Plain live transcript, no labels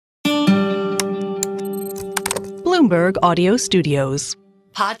Bloomberg Audio Studios.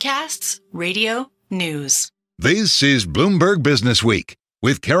 Podcasts, radio, news. This is Bloomberg Businessweek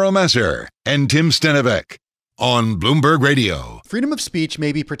with Carol Massar and Tim Stenovec on Bloomberg Radio. Freedom of speech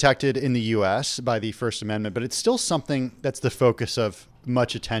may be protected in the U.S. by the First Amendment, but it's still something that's the focus of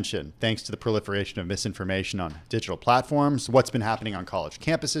much attention, thanks to the proliferation of misinformation on digital platforms, what's been happening on college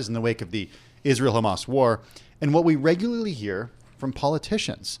campuses in the wake of the Israel-Hamas war, and what we regularly hear from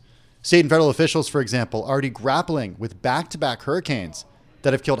politicians. State and federal officials, for example, already grappling with back-to-back hurricanes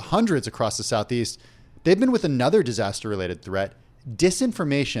that have killed hundreds across the Southeast. They've been with another disaster-related threat,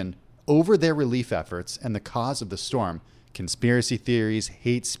 disinformation over their relief efforts and the cause of the storm, conspiracy theories,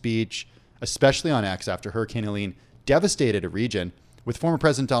 hate speech, especially on X after Hurricane Helene devastated a region, with former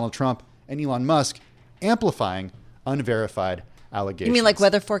President Donald Trump and Elon Musk amplifying unverified allegations. You mean like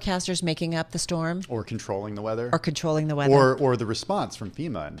weather forecasters making up the storm? Or controlling the weather. Or the response from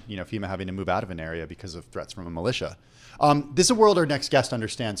FEMA, and FEMA having to move out of an area because of threats from a militia. This is a world our next guest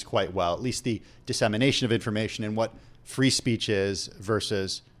understands quite well, at least the dissemination of information and what free speech is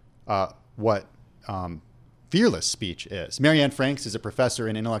versus what fearless speech is. Marianne Franks is a professor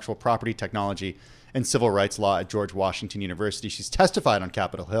in intellectual property technology and civil rights law at George Washington University. She's testified on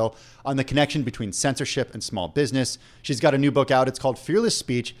Capitol Hill on the connection between censorship and small business. She's got a new book out. It's called Fearless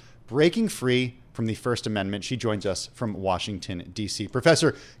Speech, Breaking Free from the First Amendment. She joins us from Washington, D.C.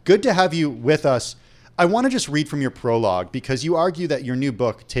 Professor, good to have you with us. I want to just read from your prologue because you argue that your new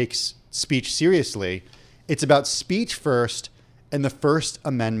book takes speech seriously. It's about speech first and the First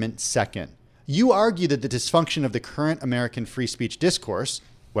Amendment second. You argue that the dysfunction of the current American free speech discourse,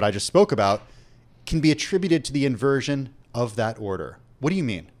 what I just spoke about, can be attributed to the inversion of that order. What do you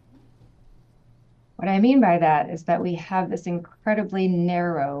mean? What I mean by that is that we have this incredibly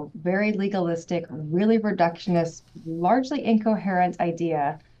narrow, very legalistic, really reductionist, largely incoherent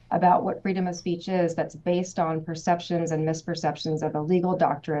idea about what freedom of speech is that's based on perceptions and misperceptions of a legal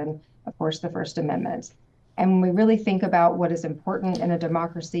doctrine, of course, the First Amendment. And when we really think about what is important in a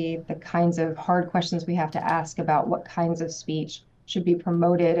democracy, the kinds of hard questions we have to ask about what kinds of speech should be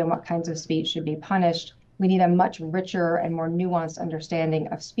promoted and what kinds of speech should be punished, we need a much richer and more nuanced understanding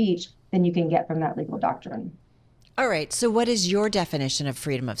of speech than you can get from that legal doctrine. All right. So what is your definition of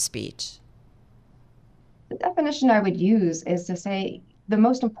freedom of speech? The definition I would use is to say the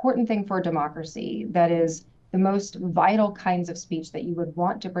most important thing for a democracy, that is the most vital kinds of speech that you would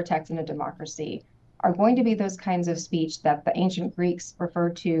want to protect in a democracy, are going to be those kinds of speech that the ancient Greeks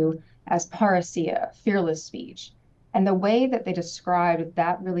referred to as parousia, fearless speech. And the way that they described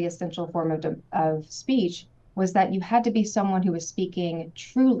that really essential form of speech was that you had to be someone who was speaking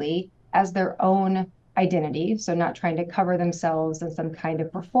truly as their own identity, so not trying to cover themselves in some kind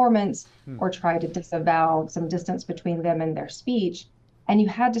of performance or try to disavow some distance between them and their speech. And you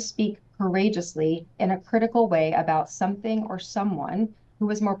had to speak courageously in a critical way about something or someone who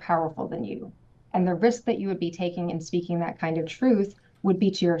was more powerful than you. And the risk that you would be taking in speaking that kind of truth would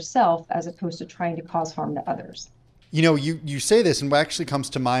be to yourself as opposed to trying to cause harm to others. You say this, and what actually comes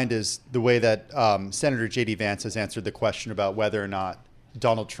to mind is the way that Senator J.D. Vance has answered the question about whether or not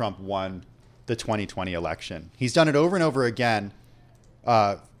Donald Trump won the 2020 election. He's done it over and over again.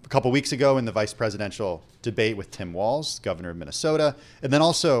 A couple weeks ago in the vice presidential debate with Tim Walz, governor of Minnesota, and then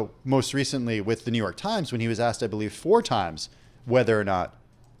also most recently with the New York Times when he was asked, I believe, 4 times whether or not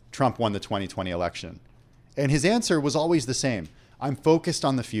Trump won the 2020 election. And his answer was always the same. I'm focused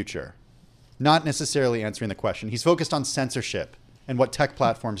on the future. Not necessarily answering the question. He's focused on censorship and what tech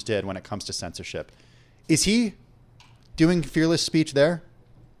platforms did when it comes to censorship. Is he doing fearless speech there?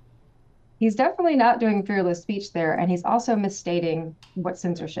 He's definitely not doing fearless speech there, and he's also misstating what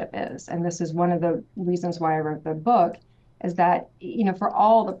censorship is. And this is one of the reasons why I wrote the book, is that, for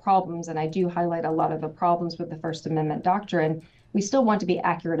all the problems, and I do highlight a lot of the problems with the First Amendment doctrine, we still want to be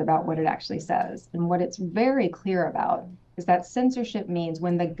accurate about what it actually says. And what it's very clear about is that censorship means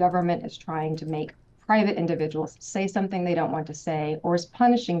when the government is trying to make private individuals say something they don't want to say or is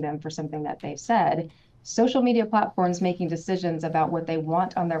punishing them for something that they've said. Social media platforms making decisions about what they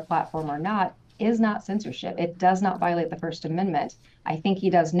want on their platform or not is not censorship. It does not violate the First Amendment. I think he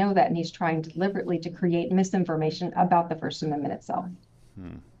does know that, and he's trying deliberately to create misinformation about the First Amendment itself.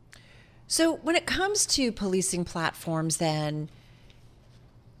 So when it comes to policing platforms, then,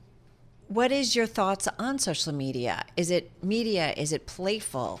 what is your thoughts on social media? Is it media? Is it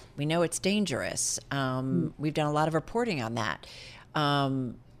playful? We know it's dangerous. We've done a lot of reporting on that.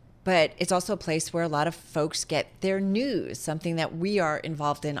 But it's also a place where a lot of folks get their news, something that we are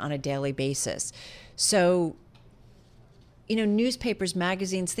involved in on a daily basis. So, newspapers,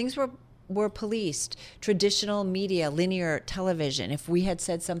 magazines, things were were policed. Traditional media, linear television, if we had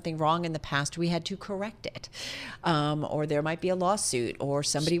said something wrong in the past, we had to correct it. Or there might be a lawsuit, or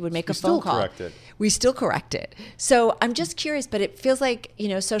somebody would make a phone call. We still correct it. So I'm just curious, but it feels like,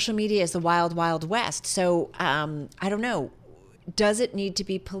 social media is the wild, wild west. So I don't know. Does it need to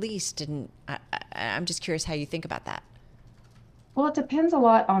be policed? And I'm just curious how you think about that. Well, it depends a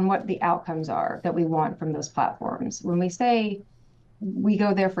lot on what the outcomes are that we want from those platforms. When we say we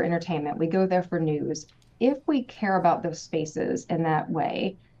go there for entertainment, we go there for news, if we care about those spaces in that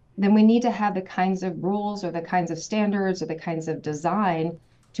way, then we need to have the kinds of rules or the kinds of standards or the kinds of design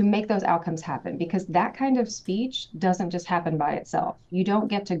to make those outcomes happen, because that kind of speech doesn't just happen by itself. You don't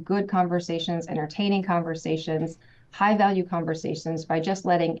get to good conversations, entertaining conversations, high value conversations by just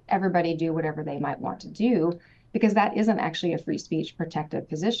letting everybody do whatever they might want to do, because that isn't actually a free speech protected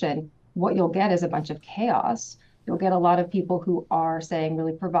position. What you'll get is a bunch of chaos. You'll get a lot of people who are saying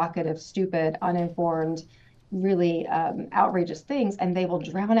really provocative, stupid, uninformed, really outrageous things, and they will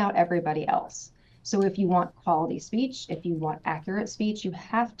drown out everybody else. So if you want quality speech, if you want accurate speech, you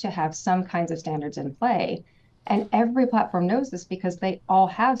have to have some kinds of standards in play. And every platform knows this because they all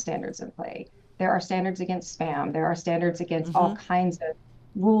have standards in play. There are standards against spam. There are standards against all kinds of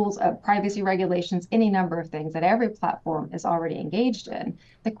rules of privacy regulations, any number of things that every platform is already engaged in.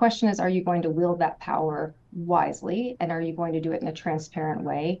 The question is, are you going to wield that power wisely? And are you going to do it in a transparent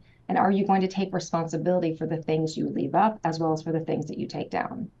way? And are you going to take responsibility for the things you leave up as well as for the things that you take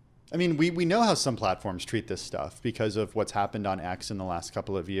down? I mean, we know how some platforms treat this stuff because of what's happened on X in the last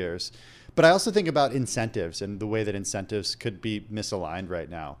couple of years. But I also think about incentives and the way that incentives could be misaligned right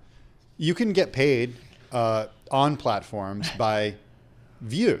now. You can get paid on platforms by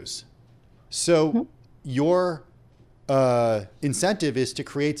views. So your incentive is to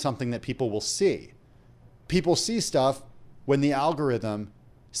create something that people will see. People see stuff when the algorithm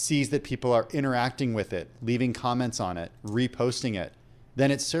sees that people are interacting with it, leaving comments on it, reposting it. Then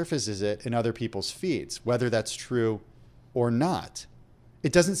it surfaces it in other people's feeds, whether that's true or not.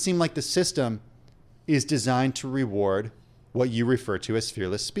 It doesn't seem like the system is designed to reward what you refer to as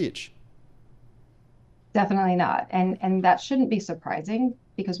fearless speech. Definitely not. And that shouldn't be surprising,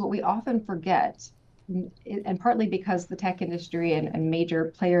 because what we often forget, and partly because the tech industry and major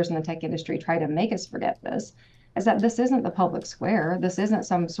players in the tech industry try to make us forget this, is that this isn't the public square. This isn't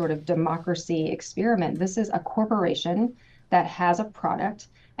some sort of democracy experiment. This is a corporation that has a product,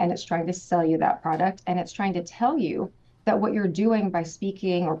 and it's trying to sell you that product, and it's trying to tell you that what you're doing by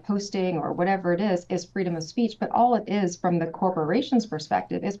speaking or posting or whatever it is freedom of speech. But all it is from the corporation's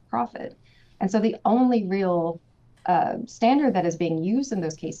perspective is profit. And so the only real standard that is being used in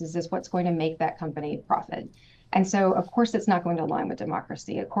those cases is what's going to make that company profit. And so, of course, it's not going to align with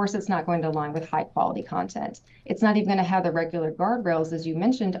democracy. Of course, it's not going to align with high quality content. It's not even going to have the regular guardrails, as you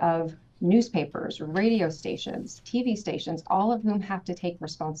mentioned, of newspapers, radio stations, TV stations, all of whom have to take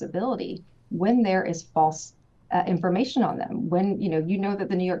responsibility when there is false information on them. When, you know that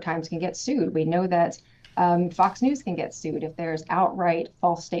the New York Times can get sued. We know that Fox News can get sued if there's outright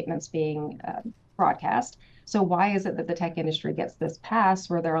false statements being broadcast. So why is it that the tech industry gets this pass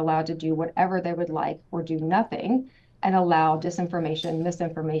where they're allowed to do whatever they would like or do nothing, and allow disinformation,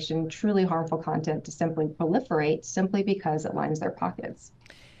 misinformation, truly harmful content to simply proliferate simply because it lines their pockets?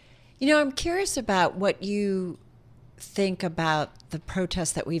 I'm curious about what you think about the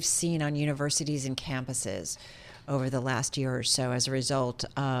protests that we've seen on universities and campuses over the last year or so as a result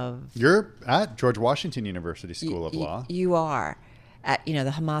of... You're at George Washington University School of Law. You are. At, the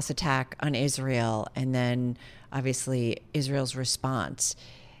Hamas attack on Israel, and then obviously Israel's response.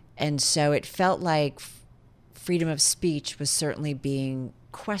 And so it felt like freedom of speech was certainly being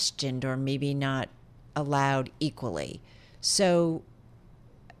questioned, or maybe not allowed equally. So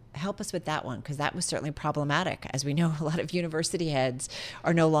help us with that one, because that was certainly problematic. As we know, a lot of university heads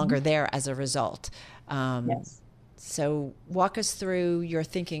are no longer there as a result. Yes. So walk us through your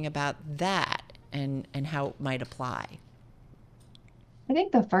thinking about that and how it might apply. I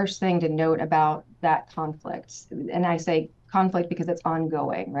think the first thing to note about that conflict, and I say conflict because it's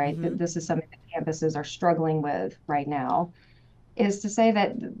ongoing, right? This is something that campuses are struggling with right now, is to say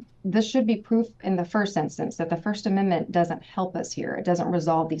that this should be proof in the first instance that the First Amendment doesn't help us here. It doesn't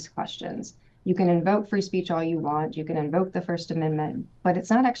resolve these questions. You can invoke free speech all you want. You can invoke the First Amendment, but it's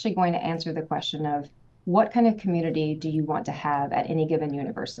not actually going to answer the question of what kind of community do you want to have at any given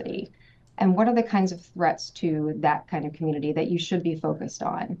university? And what are the kinds of threats to that kind of community that you should be focused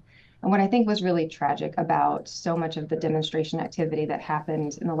on? And what I think was really tragic about so much of the demonstration activity that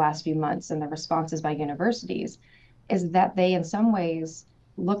happened in the last few months and the responses by universities is that they, in some ways,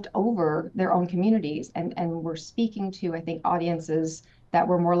 looked over their own communities and were speaking to, I think, audiences that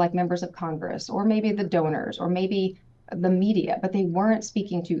were more like members of Congress, or maybe the donors, or maybe the media, but they weren't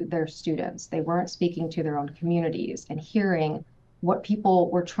speaking to their students. They weren't speaking to their own communities and hearing what people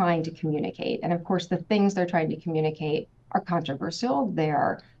were trying to communicate. And of course, the things they're trying to communicate are controversial, they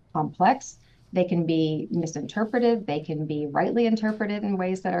are complex, they can be misinterpreted, they can be rightly interpreted in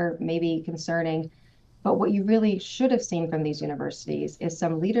ways that are maybe concerning. But what you really should have seen from these universities is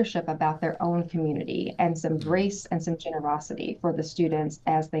some leadership about their own community and some grace and some generosity for the students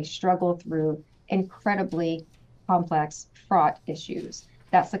as they struggle through incredibly complex, fraught issues.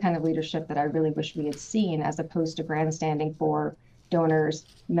 That's the kind of leadership that I really wish we had seen, as opposed to grandstanding for donors,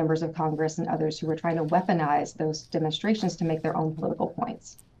 members of Congress, and others who were trying to weaponize those demonstrations to make their own political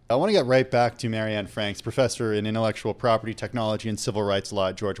points. I want to get right back to Marianne Franks, professor in intellectual property technology and civil rights law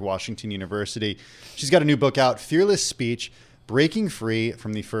at George Washington University. She's got a new book out, Fearless Speech, Breaking Free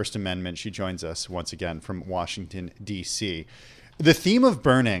from the First Amendment. She joins us once again from Washington, D.C. The theme of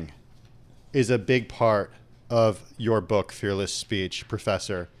burning is a big part of your book, Fearless Speech,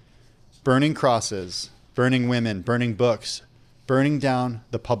 Professor. Burning crosses, burning women, burning books, burning down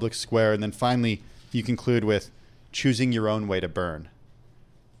the public square, and then finally you conclude with choosing your own way to burn.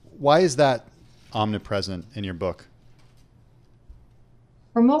 Why is that omnipresent in your book?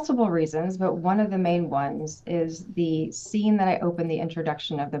 For multiple reasons, but one of the main ones is the scene that I open the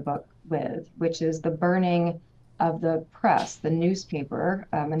introduction of the book with, which is the burning of the press, the newspaper,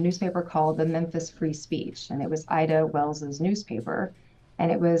 a newspaper called the Memphis Free Speech. And it was Ida Wells's newspaper.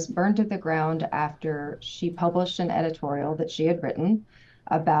 And it was burned to the ground after she published an editorial that she had written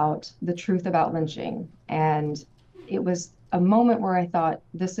about the truth about lynching. And it was a moment where I thought,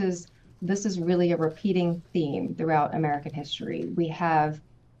 this is really a repeating theme throughout American history. We have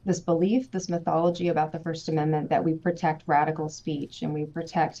this belief, this mythology about the First Amendment that we protect radical speech and we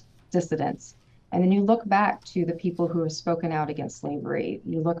protect dissidents. And then you look back to the people who have spoken out against slavery.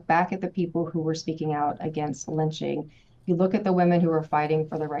 You look back at the people who were speaking out against lynching. You look at the women who are fighting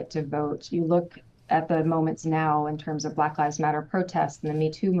for the right to vote. You look at the moments now in terms of Black Lives Matter protests and the Me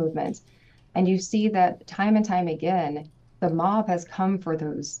Too movement. And you see that time and time again, the mob has come for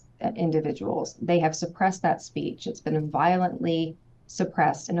those individuals. They have suppressed that speech. It's been violently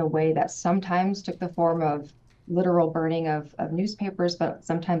suppressed in a way that sometimes took the form of literal burning of newspapers, but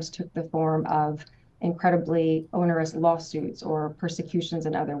sometimes took the form of incredibly onerous lawsuits or persecutions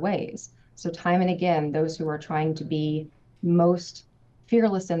in other ways. So time and again, those who are trying to be most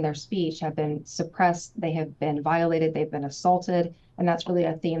fearless in their speech have been suppressed, they have been violated, they've been assaulted, and that's really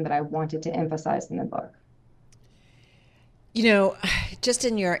a theme that I wanted to emphasize in the book. You know, just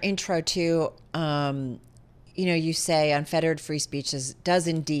in your intro too, you say unfettered free speech does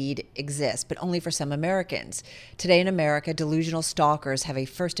indeed exist, but only for some Americans. Today in America, delusional stalkers have a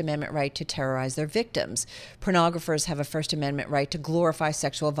First Amendment right to terrorize their victims. Pornographers have a First Amendment right to glorify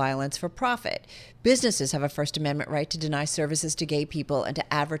sexual violence for profit. Businesses have a First Amendment right to deny services to gay people and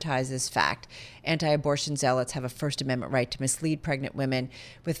to advertise this fact. Anti-abortion zealots have a First Amendment right to mislead pregnant women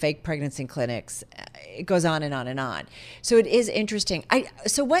with fake pregnancy clinics. It goes on and on and on. So it is interesting.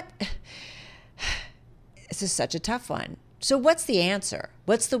 This is such a tough one. So what's the answer?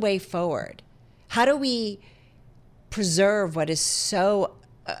 What's the way forward? How do we preserve what is so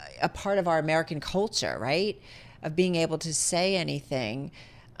a part of our American culture, right? Of being able to say anything,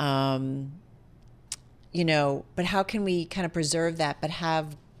 but how can we kind of preserve that, but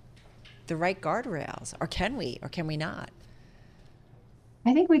have the right guardrails? Or can we not?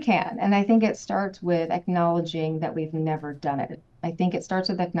 I think we can. And I think it starts with acknowledging that we've never done it. I think it starts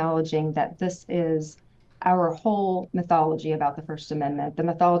with acknowledging that this is our whole mythology about the First Amendment, the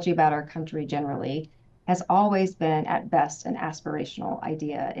mythology about our country generally, has always been at best an aspirational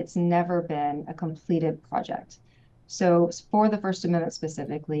idea. It's never been a completed project. So for the First Amendment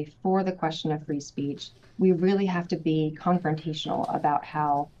specifically, for the question of free speech, we really have to be confrontational about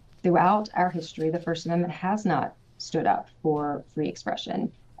how throughout our history, the First Amendment has not stood up for free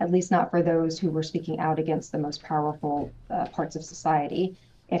expression, at least not for those who were speaking out against the most powerful parts of society.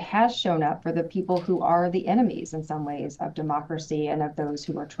 It has shown up for the people who are the enemies in some ways of democracy and of those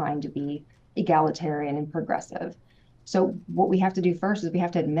who are trying to be egalitarian and progressive. So what we have to do first is we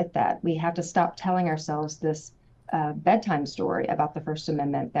have to admit that. We have to stop telling ourselves this bedtime story about the First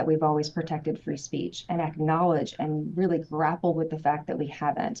Amendment, that we've always protected free speech, and acknowledge and really grapple with the fact that we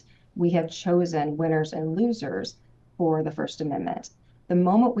haven't. We have chosen winners and losers for the First Amendment. The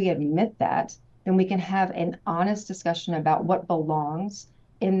moment we admit that, then we can have an honest discussion about what belongs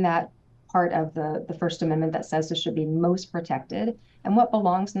in that part of the First Amendment that says this should be most protected, and what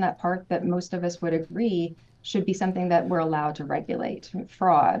belongs in that part that most of us would agree should be something that we're allowed to regulate.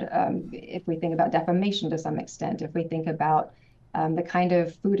 Fraud, if we think about defamation to some extent, if we think about the kind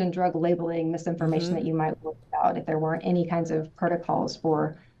of food and drug labeling misinformation that you might worry about if there weren't any kinds of protocols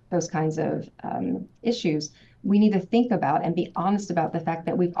for those kinds of issues. We need to think about and be honest about the fact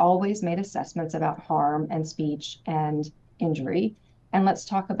that we've always made assessments about harm and speech and injury. And let's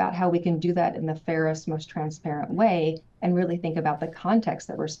talk about how we can do that in the fairest, most transparent way and really think about the context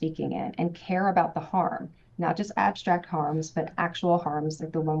that we're speaking in and care about the harm, not just abstract harms, but actual harms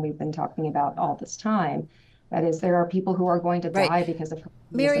like the one we've been talking about all this time. That is, there are people who are going to die because of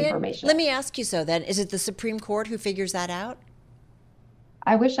misinformation. Let me ask you so then, is it the Supreme Court who figures that out?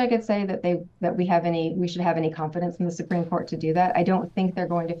 I wish I could say that we should have any confidence in the Supreme Court to do that. I don't think they're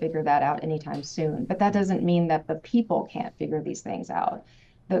going to figure that out anytime soon, but that doesn't mean that the people can't figure these things out.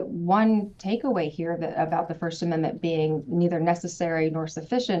 The one takeaway here about the First Amendment being neither necessary nor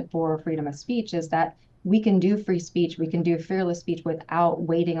sufficient for freedom of speech is that we can do free speech, we can do fearless speech without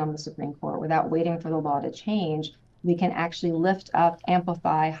waiting on the Supreme Court, without waiting for the law to change. We can actually lift up,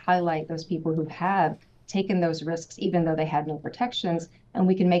 amplify, highlight those people who have taken those risks, even though they had no protections, and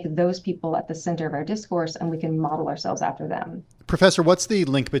we can make those people at the center of our discourse, and we can model ourselves after them. Professor, what's the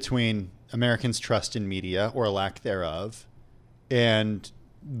link between Americans' trust in media, or lack thereof, and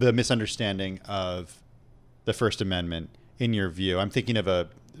the misunderstanding of the First Amendment in your view? I'm thinking of a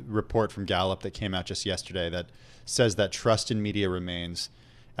report from Gallup that came out just yesterday that says that trust in media remains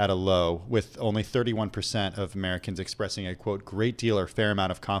at a low, with only 31% of Americans expressing a, quote, great deal or fair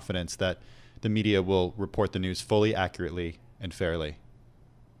amount of confidence that the media will report the news fully, accurately, and fairly.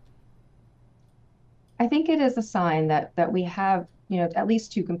 I think it is a sign that we have, at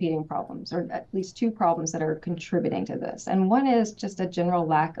least two competing problems, or at least two problems that are contributing to this. And one is just a general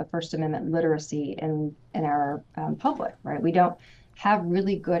lack of First Amendment literacy in our public, right? We don't have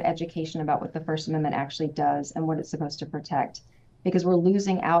really good education about what the First Amendment actually does and what it's supposed to protect, because we're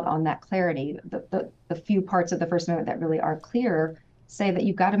losing out on that clarity. The few parts of the First Amendment that really are clear say that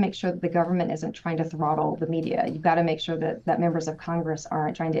you've got to make sure that the government isn't trying to throttle the media. You've got to make sure that members of Congress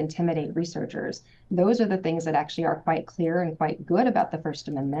aren't trying to intimidate researchers. Those are the things that actually are quite clear and quite good about the First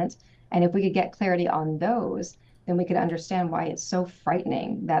Amendment. And if we could get clarity on those, then we could understand why it's so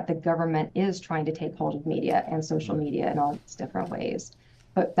frightening that the government is trying to take hold of media and social media in all these different ways.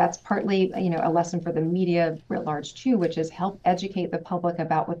 But that's partly, a lesson for the media writ large too, which is help educate the public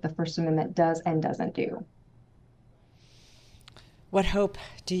about what the First Amendment does and doesn't do. What hope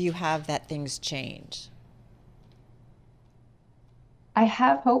do you have that things change? I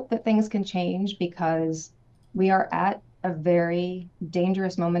have hope that things can change because we are at a very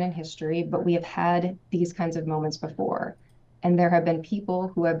dangerous moment in history, but we have had these kinds of moments before. And there have been people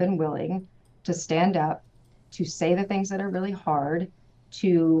who have been willing to stand up, to say the things that are really hard,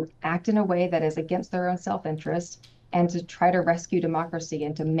 to act in a way that is against their own self-interest, and to try to rescue democracy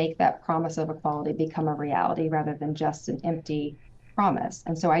and to make that promise of equality become a reality rather than just an empty promise.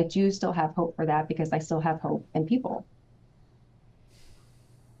 And so I do still have hope for that because I still have hope in people.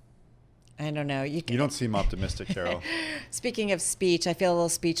 I don't know. You don't seem optimistic, Carol. Speaking of speech, I feel a little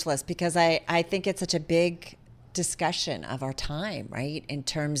speechless because I think it's such a big discussion of our time, right? In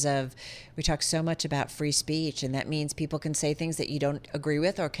terms of, we talk so much about free speech, and that means people can say things that you don't agree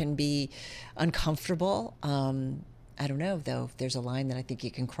with or can be uncomfortable. I don't know, though, if there's a line that I think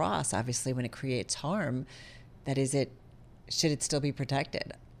you can cross, obviously, when it creates harm. That is, should it still be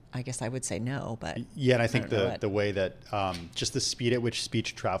protected? I guess I would say no, but yeah, and I think the way that just the speed at which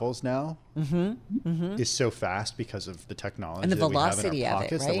speech travels now is so fast because of the technology and the that velocity we have in our of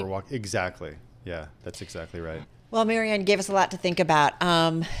pockets it, right? that we're walking. Exactly. Yeah, that's exactly right. Well, Marianne gave us a lot to think about.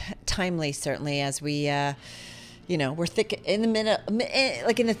 Timely, certainly, as we, we're thick in the middle,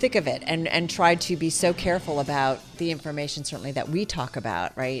 like in the thick of it, and try to be so careful about the information, certainly, that we talk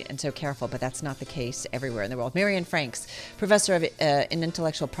about, right? And so careful, but that's not the case everywhere in the world. Marianne Franks, professor in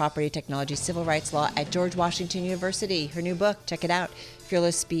intellectual property technology, civil rights law at George Washington University. Her new book, check it out,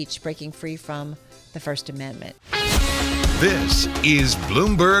 Fearless Speech, Breaking Free from the First Amendment. This is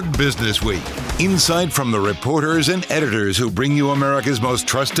Bloomberg Businessweek. Insight from the reporters and editors who bring you America's most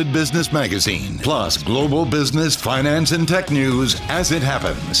trusted business magazine, plus global business, finance, and tech news as it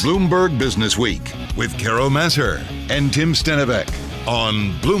happens. Bloomberg Businessweek with Carol Massar and Tim Stenovec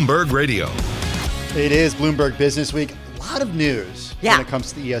on Bloomberg Radio. It is Bloomberg Businessweek. A lot of news when it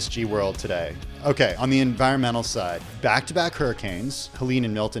comes to the ESG world today. Okay, on the environmental side, back-to-back hurricanes, Helene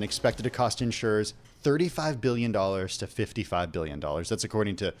and Milton, expected to cost insurers $35 billion to $55 billion. That's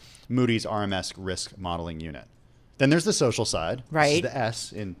according to Moody's RMS risk modeling unit. Then there's the social side. Right. This is the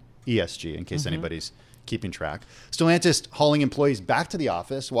S in ESG, in case anybody's keeping track. Stellantis hauling employees back to the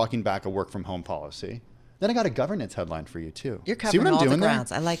office, walking back a work from home policy. Then I got a governance headline for you too. You're See covering what I'm all the doing there?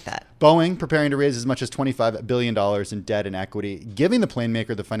 grounds. I like that. Boeing preparing to raise as much as $25 billion in debt and equity, giving the plane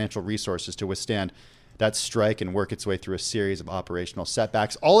maker the financial resources to withstand that strike and work its way through a series of operational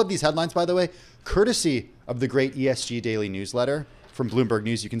setbacks. All of these headlines, by the way, courtesy of the great ESG Daily newsletter from Bloomberg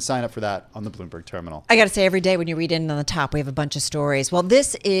News. You can sign up for that on the Bloomberg terminal. I got to say, every day when you read in on the top, we have a bunch of stories. Well,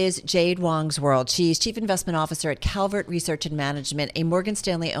 this is Jade Huang's world. She's Chief Investment Officer at Calvert Research and Management, a Morgan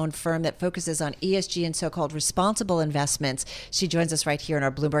Stanley-owned firm that focuses on ESG and so-called responsible investments. She joins us right here in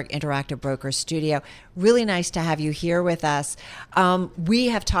our Bloomberg Interactive Brokers studio. Really nice to have you here with us. We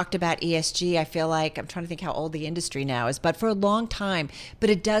have talked about ESG. I feel like, I'm trying to think how old the industry now is, but for a long time. But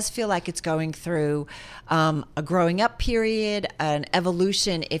it does feel like it's going through a growing up period, an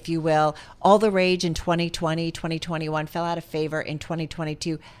evolution, if you will. All the rage in 2020, 2021 fell out of favor in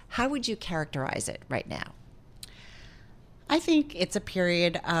 2022. How would you characterize it right now? I think it's a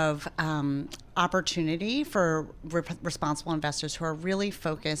period of opportunity for responsible investors who are really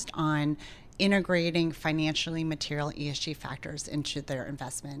focused on integrating financially material ESG factors into their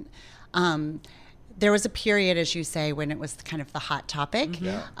investment. There was a period, as you say, when it was kind of the hot topic.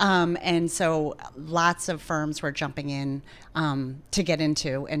 And so lots of firms were jumping in to get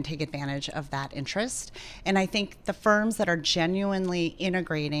into and take advantage of that interest. And I think the firms that are genuinely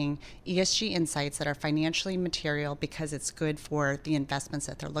integrating ESG insights that are financially material because it's good for the investments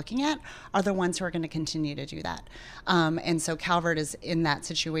that they're looking at are the ones who are going to continue to do that. And so Calvert is in that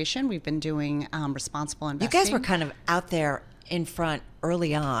situation. We've been doing responsible investing. You guys were kind of out there in front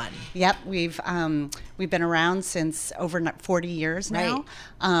early on. Yep, we've been around since over 40 years now,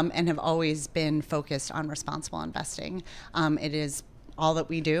 and have always been focused on responsible investing. It is all that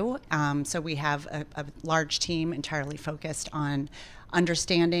we do. So we have a large team entirely focused on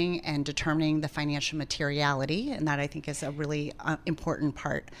understanding and determining the financial materiality, and that I think is a really important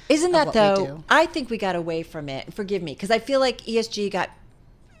part. Isn't that of what though? we do. I think we got away from it. And forgive me, because I feel like ESG got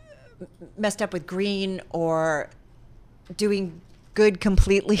messed up with green or doing good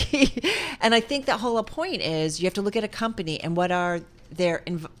completely. And I think the whole point is you have to look at a company and what are their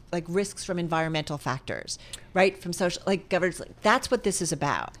risks from environmental factors, right? From social, like governance. That's what this is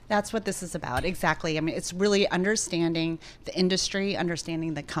about. That's what this is about. Exactly. I mean, it's really understanding the industry,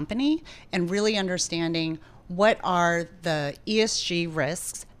 understanding the company, and really understanding what are the ESG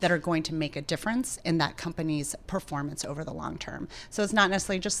risks that are going to make a difference in that company's performance over the long term. So it's not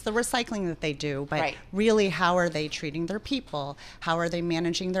necessarily just the recycling that they do, but really how are they treating their people? How are they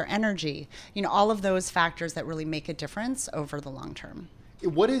managing their energy? You know, all of those factors that really make a difference over the long term.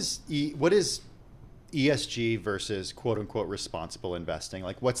 What is ESG versus quote unquote responsible investing?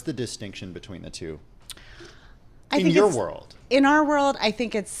 Like, what's the distinction between the two? In your world? In our world, I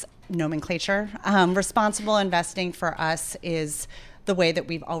think it's nomenclature. Responsible investing for us is the way that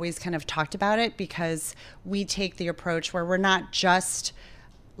we've always kind of talked about it, because we take the approach where we're not just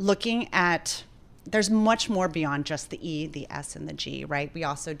looking at, there's much more beyond just the E, the S, and the G, right? We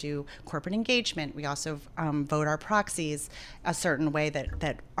also do corporate engagement. We also vote our proxies a certain way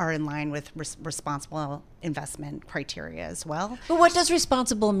that are in line with responsible investment criteria as well. But what does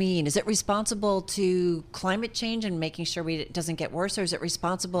responsible mean? Is it responsible to climate change and making sure it doesn't get worse, or is it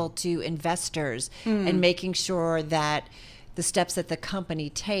responsible to investors and making sure that the steps that the company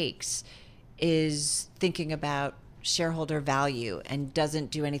takes is thinking about shareholder value and doesn't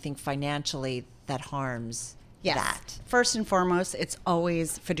do anything financially that harms that? First and foremost, it's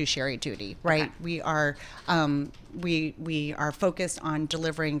always fiduciary duty, right? Okay. We are focused on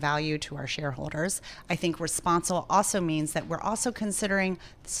delivering value to our shareholders. I think responsible also means that we're also considering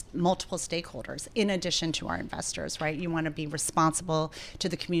multiple stakeholders in addition to our investors, right? You want to be responsible to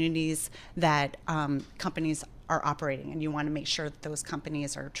the communities that companies are operating, and you want to make sure that those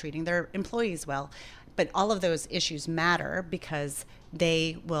companies are treating their employees well. But all of those issues matter because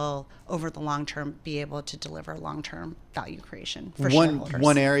they will, over the long term, be able to deliver long-term value creation for shareholders.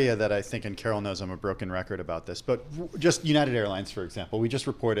 One area that I think, and Carol knows I'm a broken record about this, but just United Airlines, for example, we just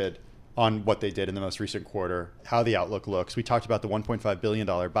reported on what they did in the most recent quarter, how the outlook looks. We talked about the $1.5 billion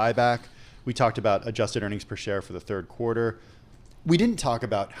buyback. We talked about adjusted earnings per share for the third quarter. We didn't talk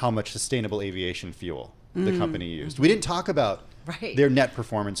about how much sustainable aviation fuel the company used. We didn't talk about their net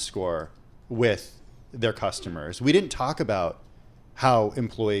performance score with their customers. We didn't talk about how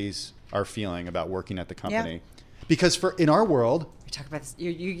employees are feeling about working at the company. Because in our world, we talk about this,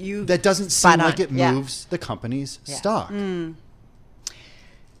 that doesn't seem like it moves the company's stock.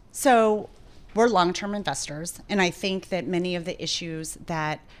 So we're long-term investors, and I think that many of the issues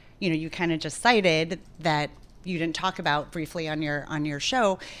that you kind of just cited that you didn't talk about briefly on your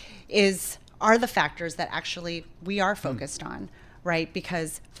show are the factors that actually we are focused on. right?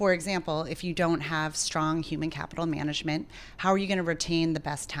 Because, for example, if you don't have strong human capital management, how are you going to retain the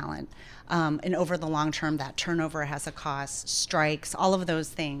best talent? And over the long term, that turnover has a cost, strikes, all of those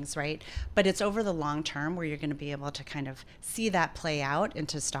things, right? But it's over the long term where you're going to be able to kind of see that play out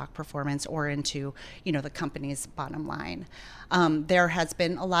into stock performance or into, the company's bottom line. There has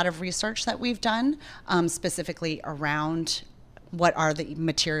been a lot of research that we've done specifically around what are the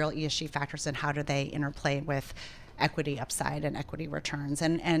material ESG factors and how do they interplay with equity upside and equity returns.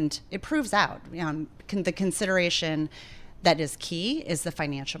 And it proves out the consideration that is key is the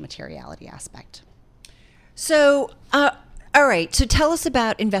financial materiality aspect. So, all right. So tell us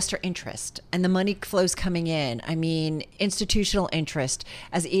about investor interest and the money flows coming in. I mean, institutional interest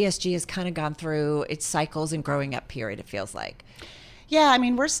as ESG has kind of gone through its cycles and growing up period, it feels like. Yeah, I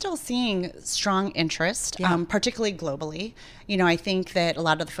mean, we're still seeing strong interest, particularly globally. I think that a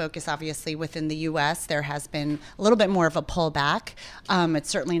lot of the focus, obviously, within the U.S., there has been a little bit more of a pullback. It's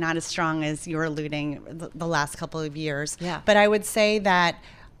certainly not as strong as you're alluding the last couple of years. Yeah. But I would say that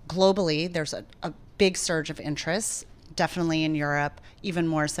globally, there's a big surge of interest, definitely in Europe, even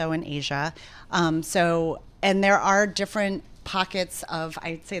more so in Asia. And there are different pockets of,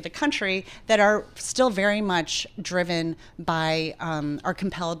 I'd say, the country that are still very much driven by, are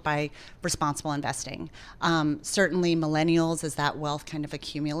compelled by responsible investing. Certainly millennials, as that wealth kind of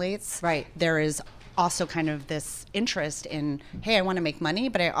accumulates, right, there is also kind of this interest in, hey, I want to make money,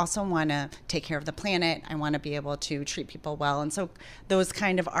 but I also want to take care of the planet. I want to be able to treat people well. And so those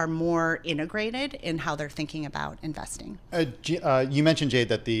kind of are more integrated in how they're thinking about investing. You mentioned, Jade,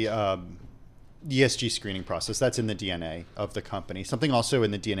 that the ESG screening process, that's in the DNA of the company. Something also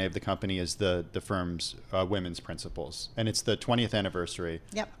in the DNA of the company is the firm's women's principles. And it's the 20th anniversary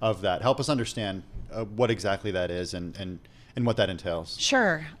of that. Help us understand what exactly that is and what that entails.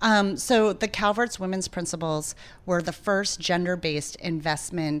 Sure. So the Calvert's women's principles were the first gender-based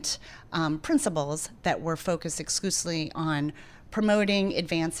investment principles that were focused exclusively on promoting,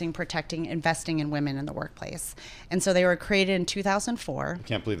 advancing, protecting, investing in women in the workplace. And so they were created in 2004. I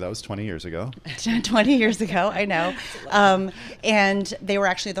can't believe that was 20 years ago. 20 years ago, I know. And they were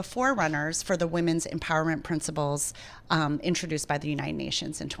actually the forerunners for the women's empowerment principles introduced by the United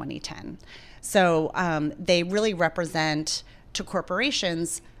Nations in 2010. So they really represent to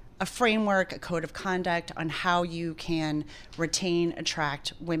corporations a framework, a code of conduct on how you can retain,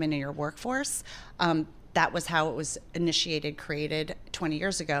 attract women in your workforce. That was how it was initiated, created 20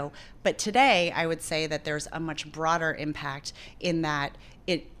 years ago. But today, I would say that there's a much broader impact in that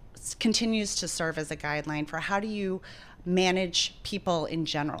it continues to serve as a guideline for how do you manage people in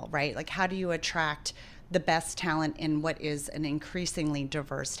general, right? Like how do you attract the best talent in what is an increasingly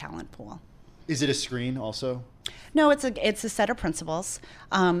diverse talent pool? Is it a screen also? No, it's a set of principles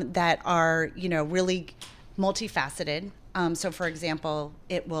that are, really multifaceted. So, for example,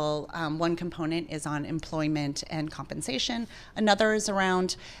 it will one component is on employment and compensation. Another is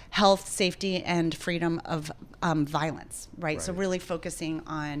around health, safety, and freedom of violence, right? So really focusing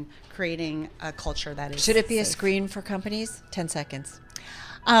on creating a culture that is Should it be safe. a screen for companies? 10 seconds.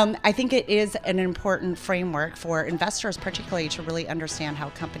 I think it is an important framework for investors, particularly to really understand how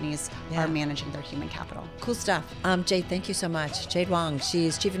companies are managing their human capital. Cool stuff. Jade, thank you so much. Jade Huang,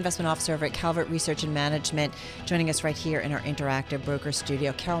 she's Chief Investment Officer over at Calvert Research and Management, joining us right here in our interactive broker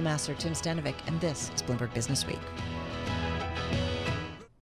studio. Massar, Tim Stenovec, and this is Bloomberg Businessweek.